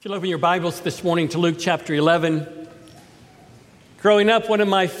If you open your Bibles this morning to Luke chapter 11, growing up, one of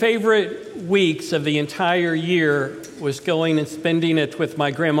my favorite weeks of the entire year was going and spending it with my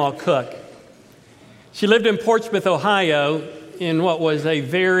grandma Cook. She lived in Portsmouth, Ohio, in what was a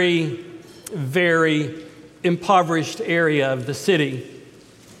very, very impoverished area of the city.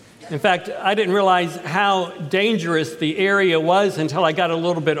 In fact, I didn't realize how dangerous the area was until I got a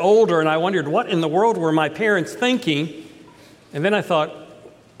little bit older, and I wondered, what in the world were my parents thinking? And then I thought,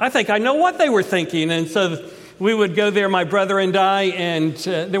 I think I know what they were thinking. And so we would go there, my brother and I, and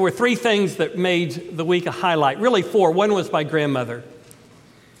there were three things that made the week a highlight. Really four. One was my grandmother.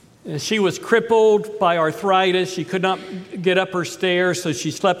 She was crippled by arthritis. She could not get up her stairs, so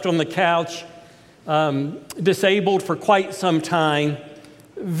she slept on the couch, disabled for quite some time.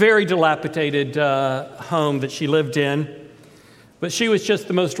 Very dilapidated home that she lived in. But she was just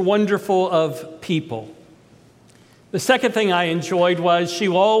the most wonderful of people. The second thing I enjoyed was she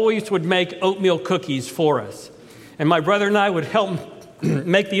always would make oatmeal cookies for us. And my brother and I would help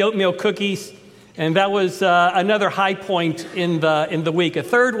make the oatmeal cookies, and that was another high point in the week. A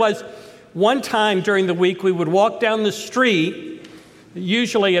third was one time during the week we would walk down the street,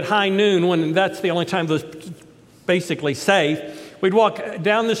 usually at high noon, when that's the only time it was basically safe. We'd walk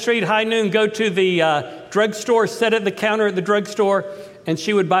down the street, high noon, go to the drugstore, sit at the counter at the drugstore, and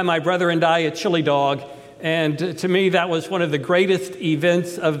she would buy my brother and I a chili dog. And to me, that was one of the greatest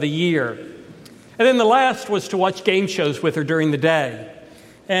events of the year. And then the last was to watch game shows with her during the day.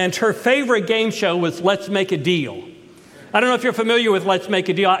 And her favorite game show was Let's Make a Deal. I don't know if you're familiar with Let's Make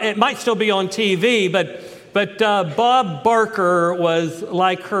a Deal. It might still be on TV, but Bob Barker was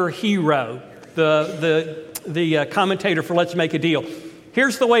like her hero, the commentator for Let's Make a Deal.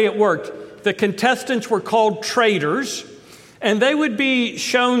 Here's the way it worked. The contestants were called traders, and they would be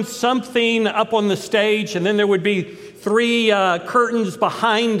shown something up on the stage, and then there would be three curtains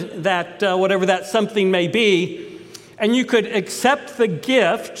behind that, whatever that something may be. And you could accept the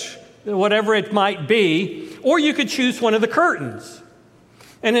gift, whatever it might be, or you could choose one of the curtains.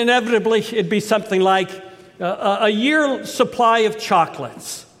 And inevitably, it'd be something like a year supply of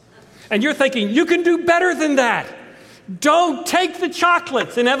chocolates. And you're thinking, you can do better than that. Don't take the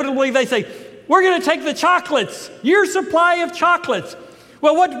chocolates. Inevitably, they say, we're going to take the chocolates, year supply of chocolates.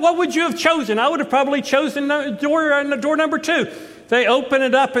 Well, what would you have chosen? I would have probably chosen door number 2. They open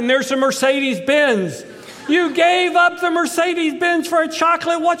it up and there's a Mercedes-Benz. You gave up the Mercedes-Benz for a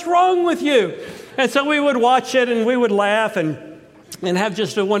chocolate. What's wrong with you? And so we would watch it and we would laugh and have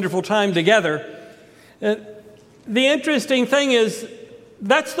just a wonderful time together. The interesting thing is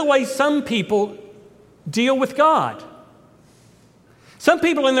that's the way some people deal with God. Some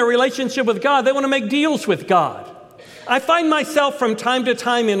people in their relationship with God, they want to make deals with God. I find myself from time to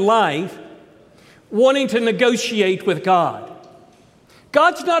time in life wanting to negotiate with God.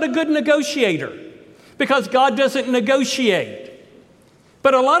 God's not a good negotiator because God doesn't negotiate.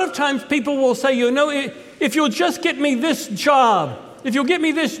 But a lot of times people will say, if you'll just get me this job,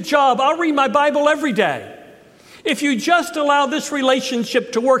 I'll read my Bible every day. If you just allow this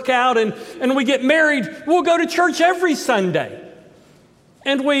relationship to work out and we get married, we'll go to church every Sunday.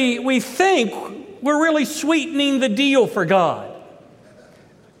 And we think we're really sweetening the deal for God,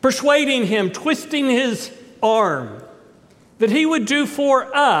 persuading Him, twisting His arm, that He would do for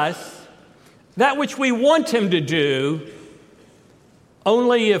us that which we want Him to do,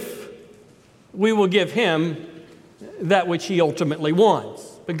 only if we will give Him that which He ultimately wants.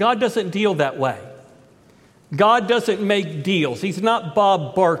 But God doesn't deal that way. God doesn't make deals. He's not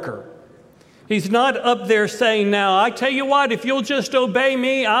Bob Barker. He's not up there saying, now, I tell you what, if you'll just obey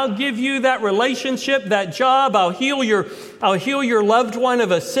me, I'll give you that relationship, that job, I'll heal your loved one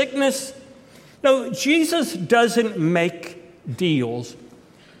of a sickness. No, Jesus doesn't make deals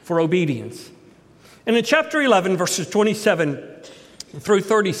for obedience. And in chapter 11, verses 27 through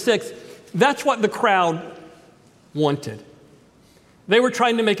 36, that's what the crowd wanted. They were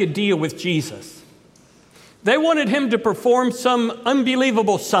trying to make a deal with Jesus. They wanted Him to perform some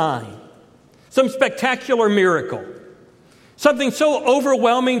unbelievable sign. Some spectacular miracle, something so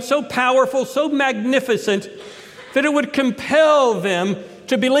overwhelming, so powerful, so magnificent that it would compel them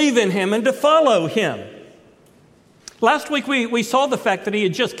to believe in Him and to follow Him. Last week we saw the fact that He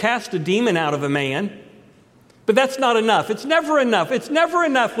had just cast a demon out of a man, but that's not enough. It's never enough. It's never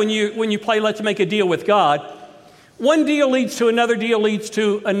enough when you play Let's Make a Deal with God. One deal leads to another deal leads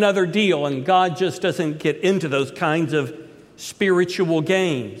to another deal, and God just doesn't get into those kinds of spiritual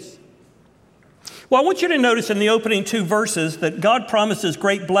games. Well, I want you to notice in the opening 2 verses that God promises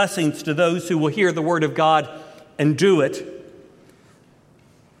great blessings to those who will hear the word of God and do it.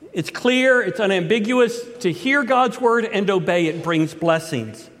 It's clear, it's unambiguous. To hear God's word and obey it brings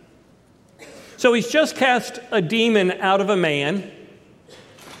blessings. So he's just cast a demon out of a man,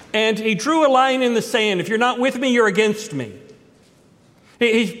 and he drew a line in the sand. If you're not with me, you're against me.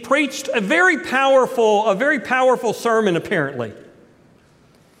 He's preached a very powerful sermon, apparently.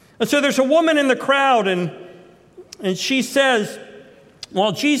 And so there's a woman in the crowd, and she says,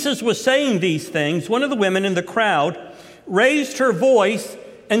 while Jesus was saying these things, one of the women in the crowd raised her voice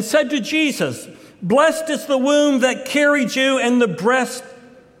and said to Jesus, "Blessed is the womb that carried you and the breast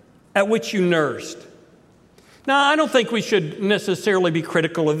at which you nursed." Now, I don't think we should necessarily be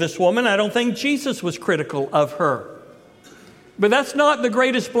critical of this woman. I don't think Jesus was critical of her. But that's not the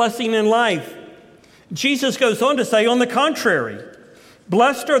greatest blessing in life. Jesus goes on to say, on the contrary,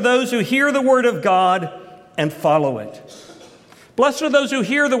 blessed are those who hear the word of God and follow it. Blessed are those who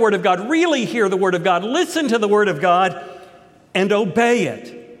hear the word of God, really hear the word of God, listen to the word of God, and obey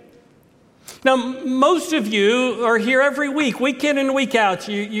it. Now, most of you are here every week in and week out.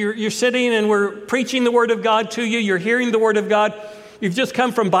 You're sitting and we're preaching the word of God to you. You're hearing the word of God. You've just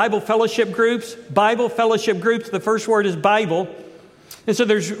come from Bible fellowship groups. Bible fellowship groups, the first word is Bible. And so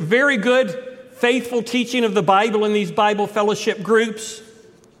there's very good, faithful teaching of the Bible in these Bible fellowship groups.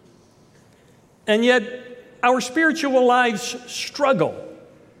 And yet, our spiritual lives struggle.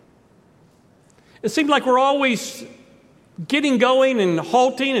 It seems like we're always getting going and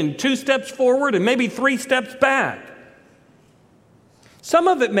halting and 2 steps forward and maybe 3 steps back. Some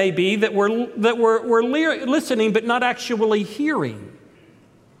of it may be that we're listening but not actually hearing.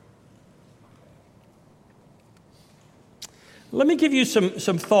 Let me give you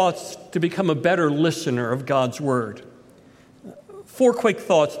some thoughts to become a better listener of God's word. 4 quick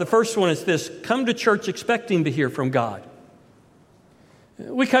thoughts. The first one is this: come to church expecting to hear from God.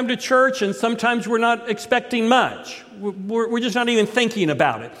 We come to church and sometimes we're not expecting much. We're just not even thinking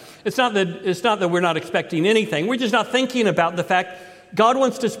about it. It's not that we're not expecting anything. We're just not thinking about the fact God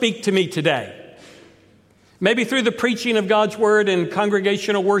wants to speak to me today. Maybe through the preaching of God's word and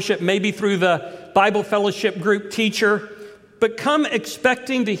congregational worship, maybe through the Bible fellowship group teacher. But come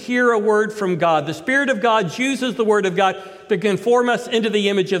expecting to hear a word from God. The Spirit of God uses the word of God to conform us into the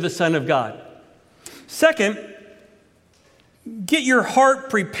image of the Son of God. Second, get your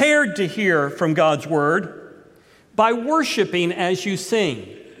heart prepared to hear from God's word by worshiping as you sing.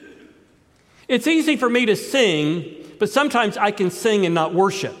 It's easy for me to sing, but sometimes I can sing and not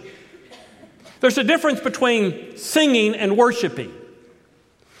worship. There's a difference between singing and worshiping.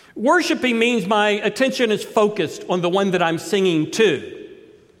 Worshiping means my attention is focused on the one that I'm singing to.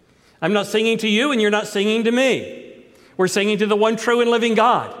 I'm not singing to you and you're not singing to me. We're singing to the one true and living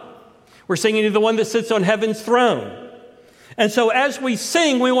God. We're singing to the one that sits on heaven's throne. And so as we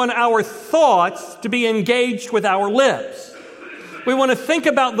sing, we want our thoughts to be engaged with our lips. We want to think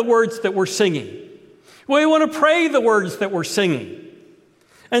about the words that we're singing. We want to pray the words that we're singing.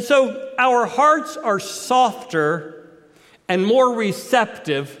 And so our hearts are softer and more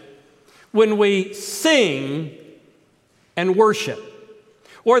receptive when we sing and worship.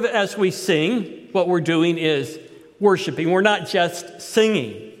 Or that as we sing, what we're doing is worshiping. We're not just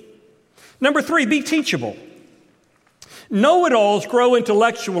singing. Number 3, be teachable. Know-it-alls grow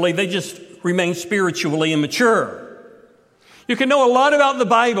intellectually, they just remain spiritually immature. You can know a lot about the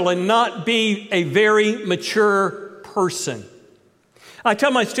Bible and not be a very mature person. I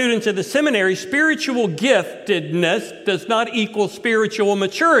tell my students at the seminary, spiritual giftedness does not equal spiritual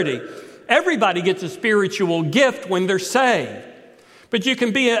maturity. Everybody gets a spiritual gift when they're saved. But you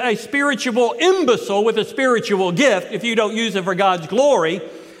can be a spiritual imbecile with a spiritual gift if you don't use it for God's glory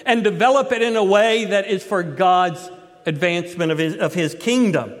and develop it in a way that is for God's advancement of his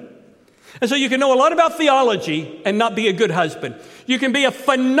kingdom. And so you can know a lot about theology and not be a good husband. You can be a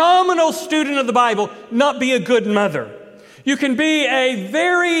phenomenal student of the Bible, not be a good mother. You can be a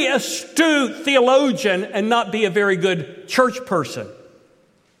very astute theologian and not be a very good church person.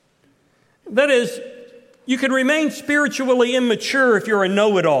 That is, you can remain spiritually immature if you're a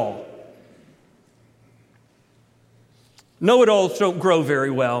know-it-all. Know-it-alls don't grow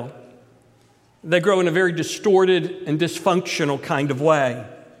very well. They grow in a very distorted and dysfunctional kind of way.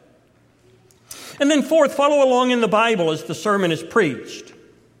 And then 4th, follow along in the Bible as the sermon is preached.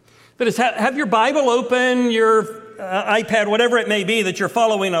 That is, have your Bible open, your iPad, whatever it may be that you're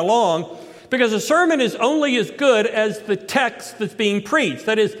following along, because a sermon is only as good as the text that's being preached.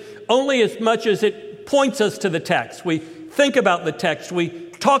 That is, only as much as it points us to the text. We think about the text, we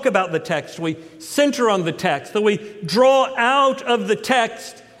talk about the text, we center on the text, that we draw out of the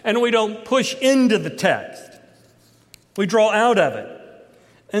text and we don't push into the text. We draw out of it.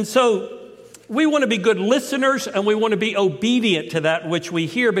 And so we want to be good listeners and we want to be obedient to that which we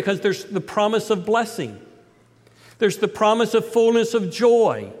hear, because there's the promise of blessing. There's the promise of fullness of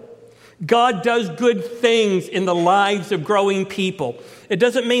joy. God does good things in the lives of growing people. It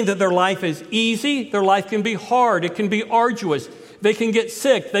doesn't mean that their life is easy. Their life can be hard. It can be arduous. They can get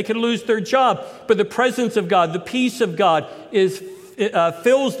sick. They can lose their job. But the presence of God, the peace of God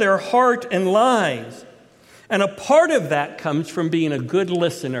fills their heart and lives. And a part of that comes from being a good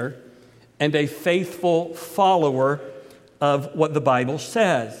listener and a faithful follower of what the Bible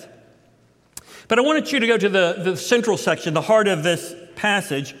says. But I wanted you to go to the central section, the heart of this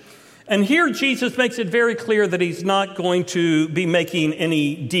passage. And here Jesus makes it very clear that he's not going to be making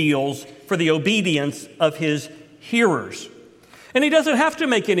any deals for the obedience of his hearers. And he doesn't have to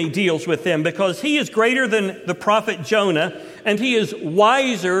make any deals with them because he is greater than the prophet Jonah and he is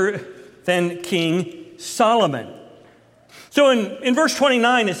wiser than King Solomon. So in verse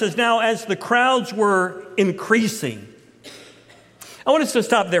 29, it says, now as the crowds were increasing. I want us to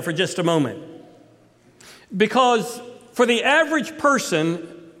stop there for just a moment. Because for the average person,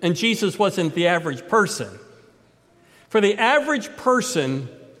 and Jesus wasn't the average person, for the average person,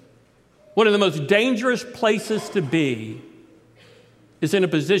 one of the most dangerous places to be is in a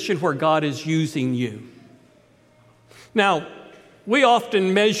position where God is using you. Now, we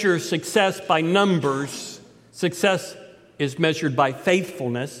often measure success by numbers. Success is measured by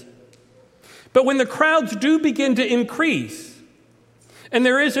faithfulness. But when the crowds do begin to increase, and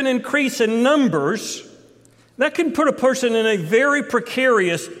there is an increase in numbers, that can put a person in a very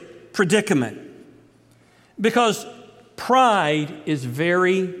precarious predicament. Because pride is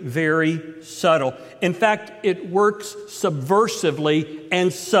very, very subtle. In fact, it works subversively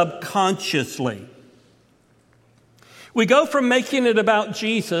and subconsciously. We go from making it about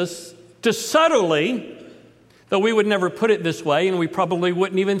Jesus to subtly, though we would never put it this way, and we probably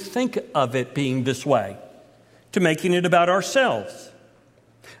wouldn't even think of it being this way, to making it about ourselves.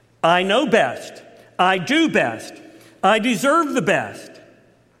 I know best. I do best. I deserve the best.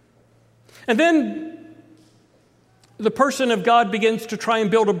 And then the person of God begins to try and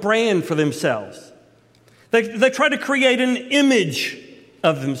build a brand for themselves. They try to create an image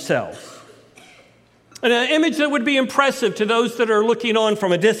of themselves. An image that would be impressive to those that are looking on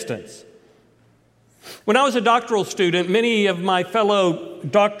from a distance. When I was a doctoral student, many of my fellow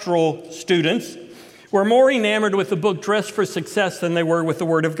doctoral students were more enamored with the book Dress for Success than they were with the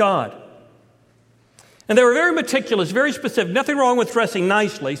Word of God. And they were very meticulous, very specific. Nothing wrong with dressing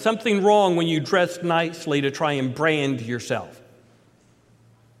nicely. Something wrong when you dress nicely to try and brand yourself.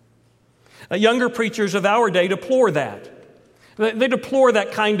 Younger preachers of our day deplore that. They deplore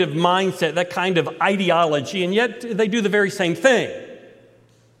that kind of mindset, that kind of ideology, and yet they do the very same thing.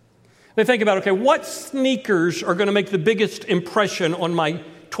 They think about, okay, what sneakers are going to make the biggest impression on my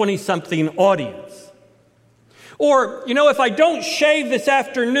 20-something audience? Or, if I don't shave this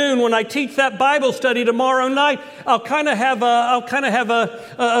afternoon when I teach that Bible study tomorrow night, I'll kind of have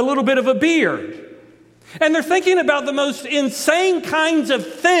a little bit of a beard. And they're thinking about the most insane kinds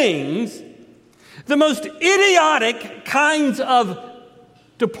of things, the most idiotic kinds of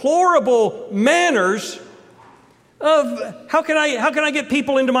deplorable manners of how can I get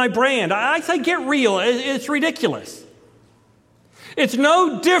people into my brand? I say get real. It's ridiculous. It's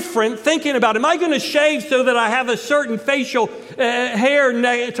no different thinking about, am I going to shave so that I have a certain facial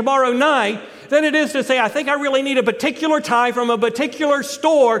hair tomorrow night than it is to say, I think I really need a particular tie from a particular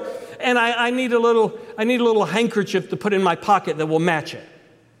store and I need a little handkerchief to put in my pocket that will match it.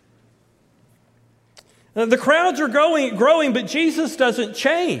 The crowds are growing, but Jesus doesn't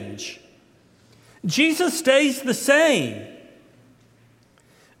change. Jesus stays the same.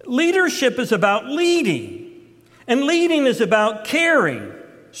 Leadership is about leading. And leading is about caring,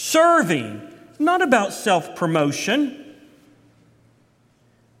 serving, not about self-promotion.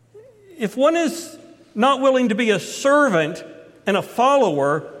 If one is not willing to be a servant and a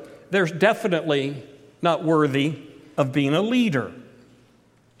follower, they're definitely not worthy of being a leader.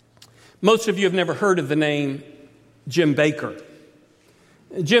 Most of you have never heard of the name Jim Bakker.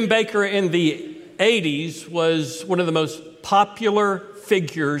 Jim Bakker in the 80s was one of the most popular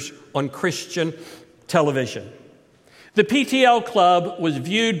figures on Christian television. The PTL Club was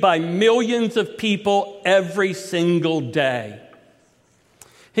viewed by millions of people every single day.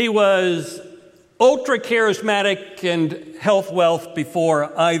 He was ultra charismatic and health wealth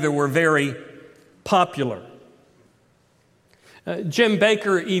before either were very popular. Jim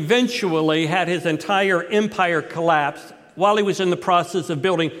Bakker eventually had his entire empire collapse while he was in the process of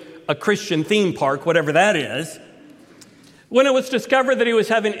building a Christian theme park, whatever that is, when it was discovered that he was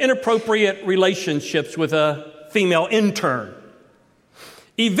having inappropriate relationships with a female intern.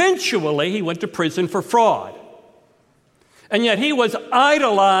 Eventually, he went to prison for fraud. And yet he was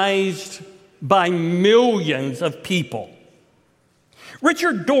idolized by millions of people.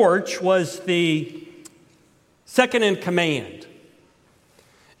 Richard Dortch was the second in command.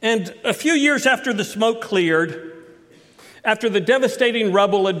 And a few years after the smoke cleared, after the devastating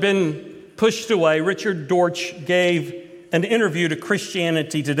rubble had been pushed away, Richard Dortch gave an interview to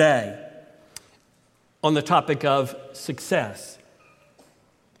Christianity Today on the topic of success.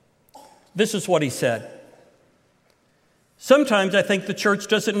 This is what he said. Sometimes I think the church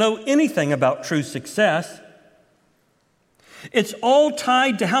doesn't know anything about true success. It's all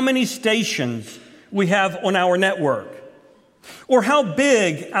tied to how many stations we have on our network or how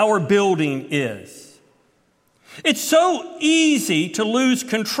big our building is. It's so easy to lose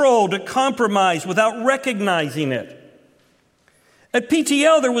control, to compromise without recognizing it. At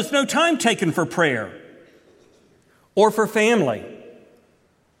PTL, there was no time taken for prayer or for family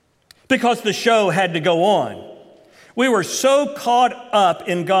because the show had to go on. We were so caught up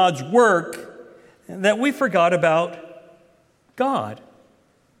in God's work that we forgot about God.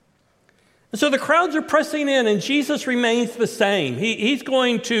 And so the crowds are pressing in, and Jesus remains the same. He's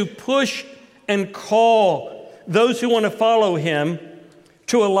going to push and call those who want to follow him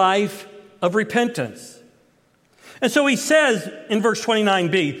to a life of repentance. And so he says in verse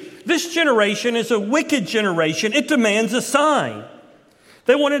 29b, this generation is a wicked generation. It demands a sign.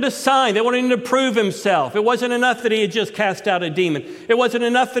 They wanted a sign. They wanted him to prove himself. It wasn't enough that he had just cast out a demon. It wasn't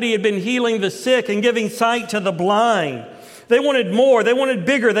enough that he had been healing the sick and giving sight to the blind. They wanted more. They wanted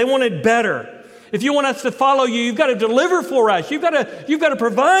bigger. They wanted better. If you want us to follow you, you've got to deliver for us. You've got to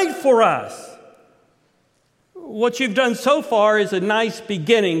provide for us. What you've done so far is a nice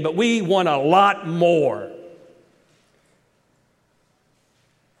beginning, but we want a lot more.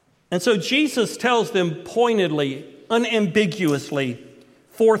 And so Jesus tells them pointedly, unambiguously,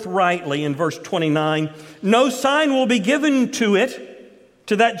 forthrightly in verse 29, no sign will be given to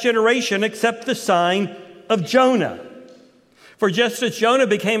that generation, except the sign of Jonah. For just as Jonah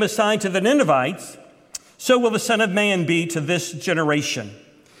became a sign to the Ninevites, so will the Son of Man be to this generation.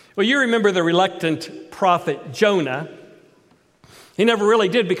 Well, you remember the reluctant prophet Jonah. He never really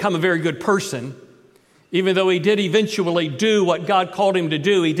did become a very good person. Even though he did eventually do what God called him to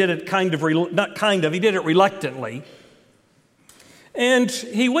do, he did it he did it reluctantly. And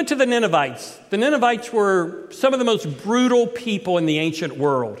he went to the Ninevites. The Ninevites were some of the most brutal people in the ancient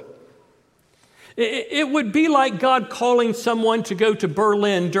world. It would be like God calling someone to go to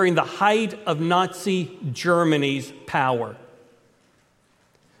Berlin during the height of Nazi Germany's power.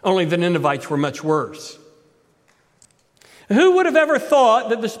 Only the Ninevites were much worse. Who would have ever thought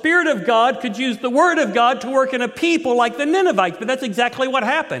that the Spirit of God could use the Word of God to work in a people like the Ninevites? But that's exactly what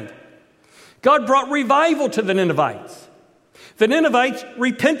happened. God brought revival to the Ninevites. The Ninevites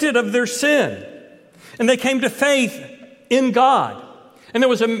repented of their sin, and they came to faith in God. And there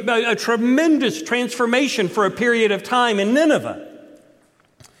was a tremendous transformation for a period of time in Nineveh.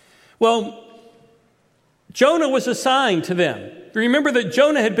 Well, Jonah was assigned to them. Remember that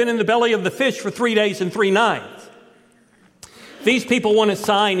Jonah had been in the belly of the fish for 3 days and 3 nights. These people want a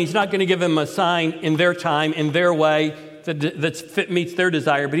sign. He's not going to give them a sign in their time, in their way, that meets their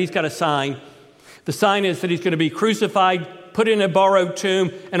desire, but he's got a sign. The sign is that he's going to be crucified, put in a borrowed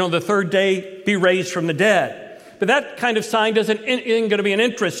tomb, and on the 3rd day be raised from the dead. But that kind of sign isn't going to be an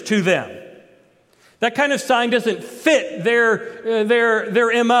interest to them. That kind of sign doesn't fit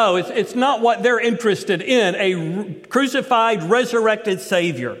their MO. It's not what they're interested in, a crucified, resurrected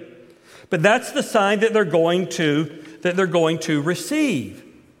Savior. But that's the sign that they're going to receive.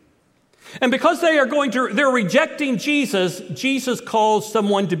 And because they're rejecting Jesus, Jesus calls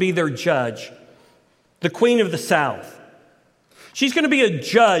someone to be their judge, the Queen of the South. She's going to be a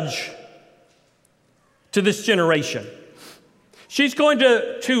judge to this generation. She's going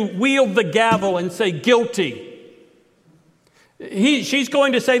to wield the gavel and say, guilty. She's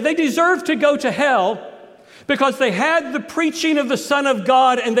going to say, they deserve to go to hell because they had the preaching of the Son of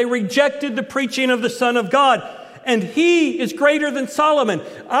God and they rejected the preaching of the Son of God. And he is greater than Solomon.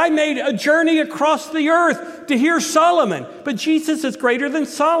 I made a journey across the earth to hear Solomon, but Jesus is greater than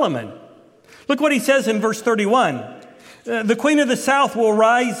Solomon. Look what he says in verse 31. The Queen of the South will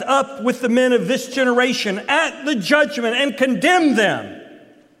rise up with the men of this generation at the judgment and condemn them.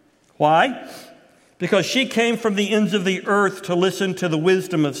 Why? Because she came from the ends of the earth to listen to the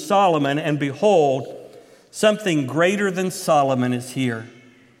wisdom of Solomon, and behold, something greater than Solomon is here.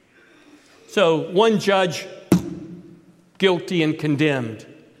 So one judge, guilty and condemned.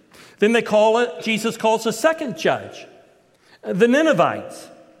 Then Jesus calls a second judge, the Ninevites.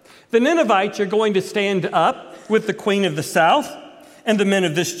 The Ninevites are going to stand up with the Queen of the South and the men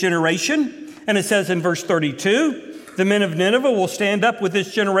of this generation. And it says in verse 32, the men of Nineveh will stand up with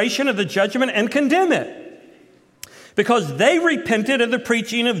this generation of the judgment and condemn it. because they repented of the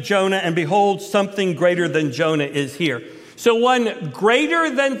preaching of Jonah, and behold, something greater than Jonah is here. So one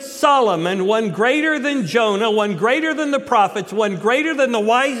greater than Solomon, one greater than Jonah, one greater than the prophets, one greater than the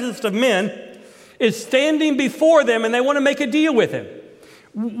wisest of men is standing before them, and they want to make a deal with him.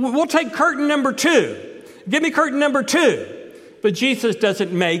 We'll take curtain number 2. Give me curtain number 2. But Jesus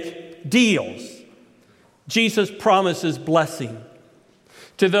doesn't make deals. Jesus promises blessing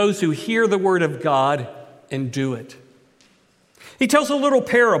to those who hear the word of God and do it. He tells a little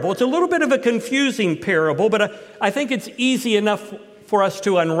parable. It's a little bit of a confusing parable, but I think it's easy enough for us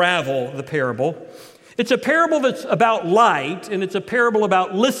to unravel the parable. It's a parable that's about light, and it's a parable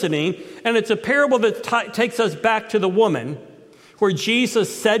about listening, and it's a parable that takes us back to the woman, where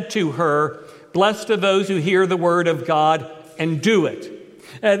Jesus said to her, "Blessed are those who hear the word of God and do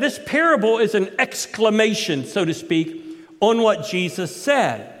it." This parable is an exclamation, so to speak, on what Jesus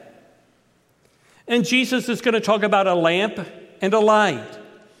said. And Jesus is going to talk about a lamp and a light.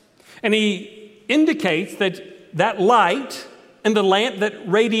 And he indicates that that light and the lamp that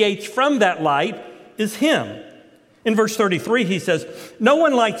radiates from that light is him. In verse 33, he says, "No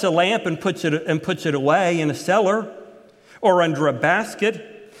one lights a lamp and puts it away in a cellar or under a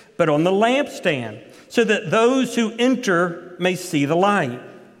basket, but on the lampstand, so that those who enter may see the light."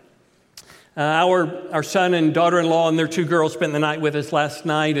 Our son and daughter-in-law and their 2 girls spent the night with us last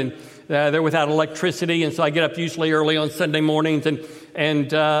night, and they're without electricity, and so I get up usually early on Sunday mornings,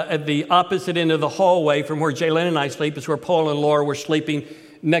 and at the opposite end of the hallway from where Jaylyn and I sleep is where Paul and Laura were sleeping.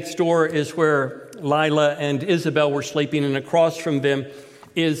 Next door is where Lila and Isabel were sleeping, and across from them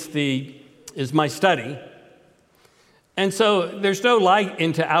is my study. And so there's no light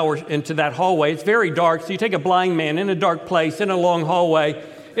into that hallway. It's very dark, so you take a blind man in a dark place, in a long hallway.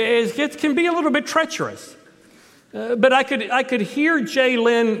 It can be a little bit treacherous. But I could hear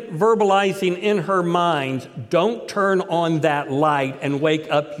Jaylyn verbalizing in her mind, "Don't turn on that light and wake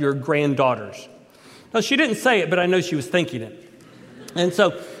up your granddaughters." Now, she didn't say it, but I know she was thinking it. And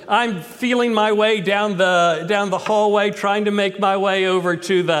so I'm feeling my way down the hallway, trying to make my way over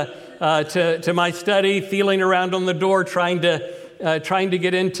to my study, feeling around on the door, trying to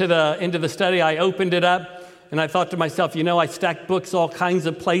get into the study. I opened it up, and I thought to myself, I stack books all kinds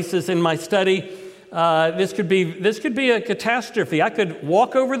of places in my study. This could be a catastrophe. I could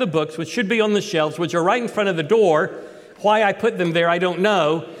walk over the books, which should be on the shelves, which are right in front of the door. Why I put them there, I don't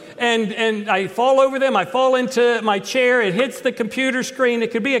know. And I fall over them. I fall into my chair. It hits the computer screen.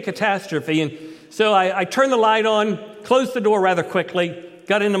 It could be a catastrophe. And so I turned the light on, closed the door rather quickly,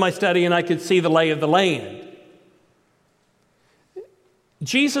 got into my study, and I could see the lay of the land.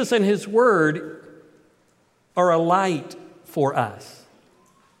 Jesus and his word are a light for us.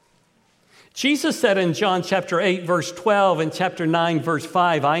 Jesus said in John chapter 8, verse 12, and chapter 9, verse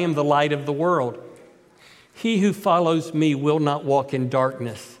 5, "I am the light of the world. He who follows me will not walk in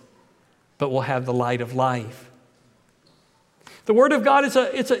darkness, but will have the light of life." The word of God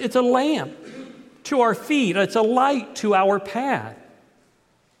is a lamp to our feet. It's a light to our path.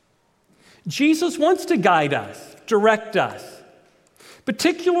 Jesus wants to guide us, direct us,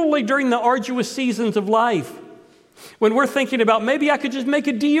 particularly during the arduous seasons of life, when we're thinking about maybe I could just make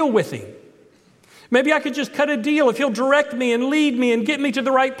a deal with him. Maybe I could just cut a deal. If he'll direct me and lead me and get me to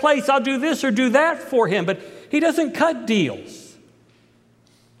the right place, I'll do this or do that for him. But he doesn't cut deals.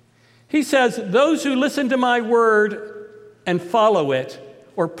 He says, those who listen to my word and follow it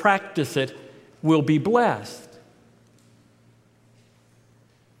or practice it will be blessed.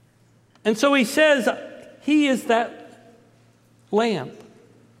 And so he says, he is that lamp.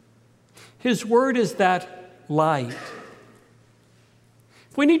 His word is that light.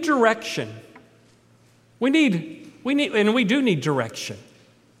 If we need direction, we do need direction.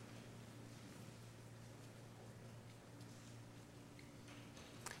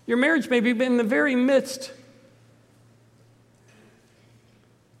 Your marriage may be in the very midst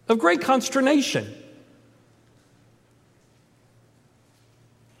of great consternation.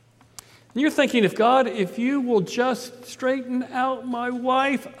 And you're thinking, if you will just straighten out my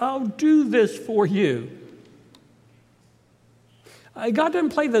wife, I'll do this for you. God doesn't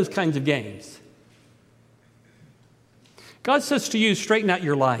play those kinds of games. God says to you, straighten out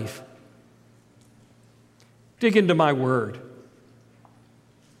your life. Dig into my word.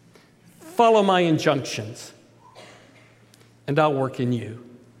 Follow my injunctions, and I'll work in you.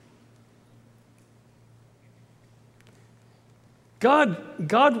 God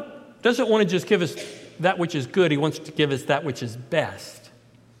doesn't want to just give us that which is good. He wants to give us that which is best.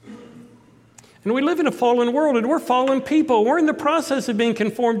 And we live in a fallen world, and we're fallen people. We're in the process of being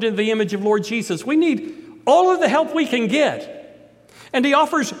conformed into the image of Lord Jesus. We need all of the help we can get. And he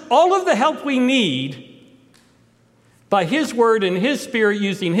offers all of the help we need by His Word and His Spirit,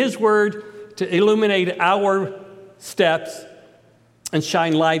 using His Word to illuminate our steps and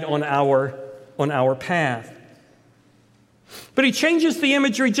shine light on our path. But He changes the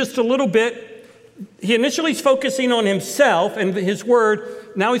imagery just a little bit. He initially is focusing on Himself and His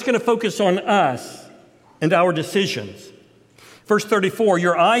Word. Now He's going to focus on us and our decisions. Verse 34,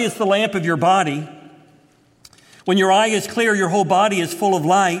 your eye is the lamp of your body. When your eye is clear, your whole body is full of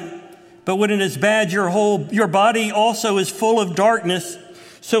light. But when it is bad, your body also is full of darkness.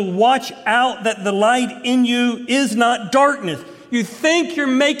 So watch out that the light in you is not darkness. You think you're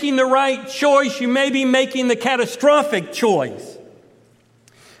making the right choice, you may be making the catastrophic choice.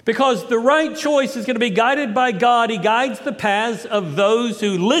 Because the right choice is going to be guided by God. He guides the paths of those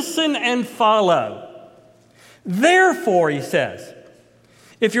who listen and follow. Therefore, he says,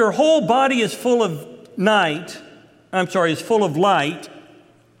 if your whole body is full of light,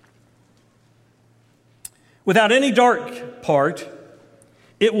 without any dark part,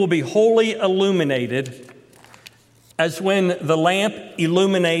 it will be wholly illuminated, as when the lamp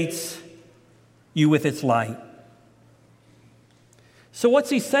illuminates you with its light. So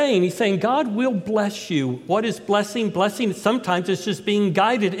what's he saying? He's saying God will bless you. What is blessing? Blessing sometimes is just being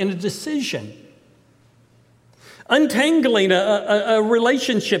guided in a decision. Untangling a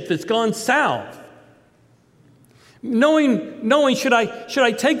relationship that's gone south. Knowing should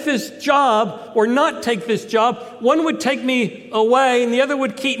I take this job or not take this job? One would take me away and the other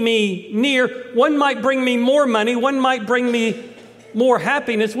would keep me near. One might bring me more money. One might bring me more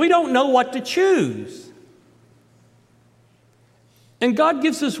happiness. We don't know what to choose. And God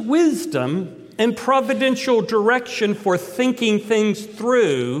gives us wisdom and providential direction for thinking things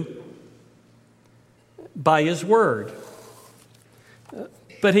through by His Word.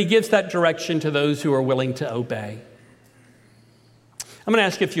 But He gives that direction to those who are willing to obey. I'm going to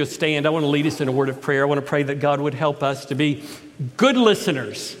ask if you'll stand. I want to lead us in a word of prayer. I want to pray that God would help us to be good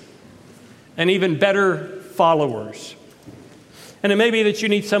listeners and even better followers. And it may be that you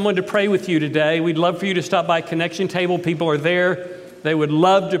need someone to pray with you today. We'd love for you to stop by Connection Table. People are there. They would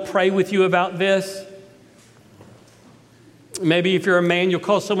love to pray with you about this. Maybe if you're a man, you'll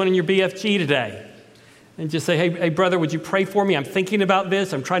call someone in your BFG today and just say, hey, brother, would you pray for me? I'm thinking about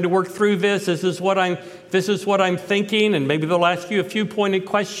this. I'm trying to work through this. This is what I'm thinking. And maybe they'll ask you a few pointed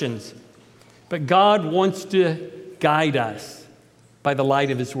questions. But God wants to guide us by the light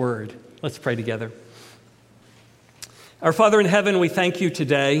of His Word. Let's pray together. Our Father in heaven, we thank you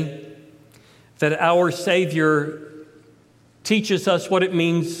today that our Savior teaches us what it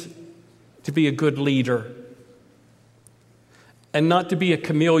means to be a good leader and not to be a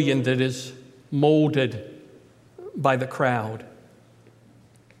chameleon that is molded by the crowd.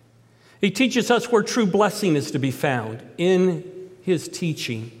 He teaches us where true blessing is to be found in His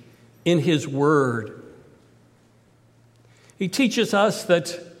teaching, in His Word. He teaches us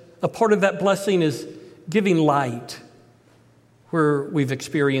that a part of that blessing is giving light where we've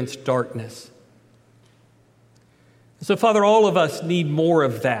experienced darkness. So, Father, all of us need more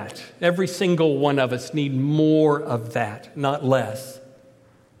of that. Every single one of us need more of that, not less.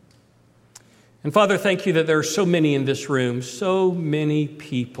 And Father, thank you that there are so many in this room, so many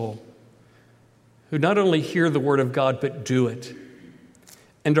people who not only hear the Word of God, but do it,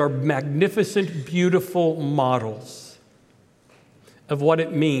 and are magnificent, beautiful models of what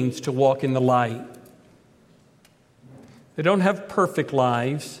it means to walk in the light. They don't have perfect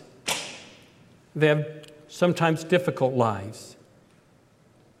lives. They have sometimes difficult lives.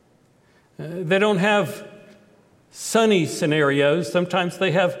 They don't have sunny scenarios. Sometimes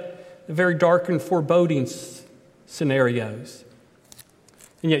they have very dark and foreboding scenarios.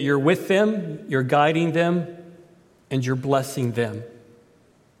 And yet you're with them, you're guiding them, and you're blessing them.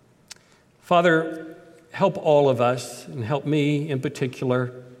 Father, help all of us, and help me in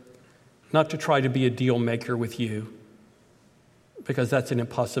particular, not to try to be a deal maker with you, because that's an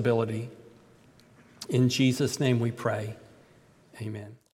impossibility. In Jesus' name we pray. Amen.